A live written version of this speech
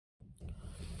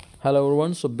Hello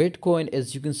everyone. So Bitcoin,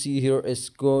 as you can see here, is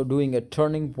doing a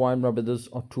turning point, my brothers,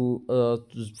 to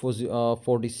for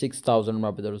 46,000,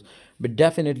 my brothers. But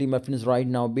definitely, my friends, right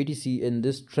now BTC in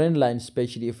this trend line,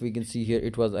 especially if we can see here,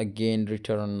 it was again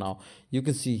return now. You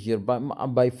can see here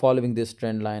by following this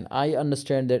trend line. I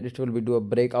understand that it will be do a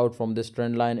breakout from this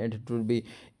trend line and it will be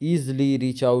easily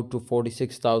reach out to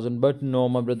 46,000. But no,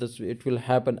 my brothers, it will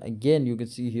happen again. You can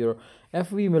see here,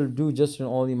 if we will do just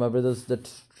only, my brothers,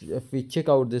 that if we check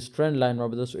out this trend line, my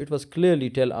brothers, so it was clearly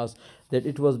tell us that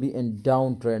it was be in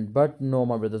downtrend. But no,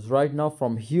 my brothers, right now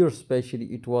from here especially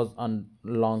it was on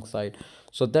long side.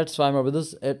 So that's why, my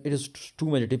brothers, it is too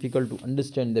much difficult to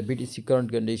understand the BTC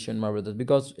current condition, my brothers,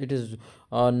 because it is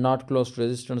not close to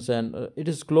resistance, and it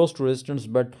is close to resistance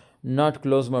but not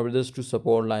close, my brothers, to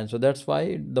support line. So that's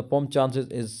why the pump chances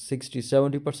is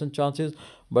 60-70% chances,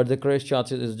 but the crash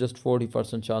chances is just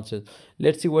 40% chances.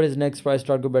 Let's see what is next price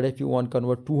target. But if you want to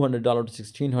convert $200 to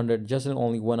 1600 just in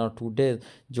only 1 or 2 days,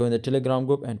 join the Telegram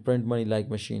group and print money like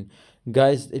machine.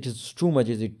 Guys, it is too much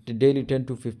easy. Daily 10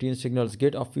 to 15 signals,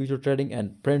 get a future trading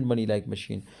and print money like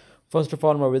machine. First of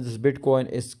all, my with this Bitcoin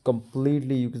is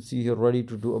completely, you can see here, ready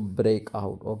to do a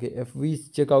breakout. Okay, if we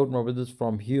check out, my brothers,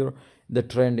 from here the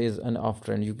trend is an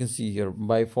uptrend. You can see here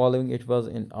by following it was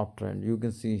an uptrend. You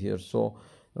can see here. So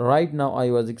right now I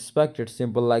was expected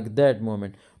simple like that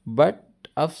moment, but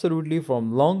absolutely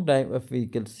from long time, if we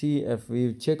can see, if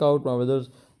we check out, my brothers,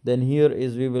 then here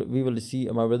is we will see,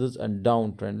 my brothers, a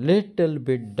downtrend, little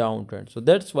bit downtrend. So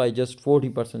that's why just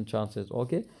 40% chances.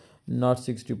 Okay, not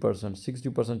 60%.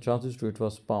 60% chances to it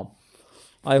was pump.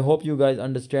 I hope you guys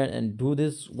understand and do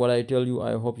this what I tell you.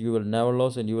 I hope you will never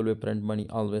lose and you will be print money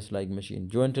always like machine.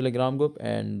 Join Telegram group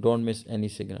and don't miss any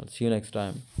signal. See you next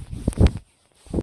time.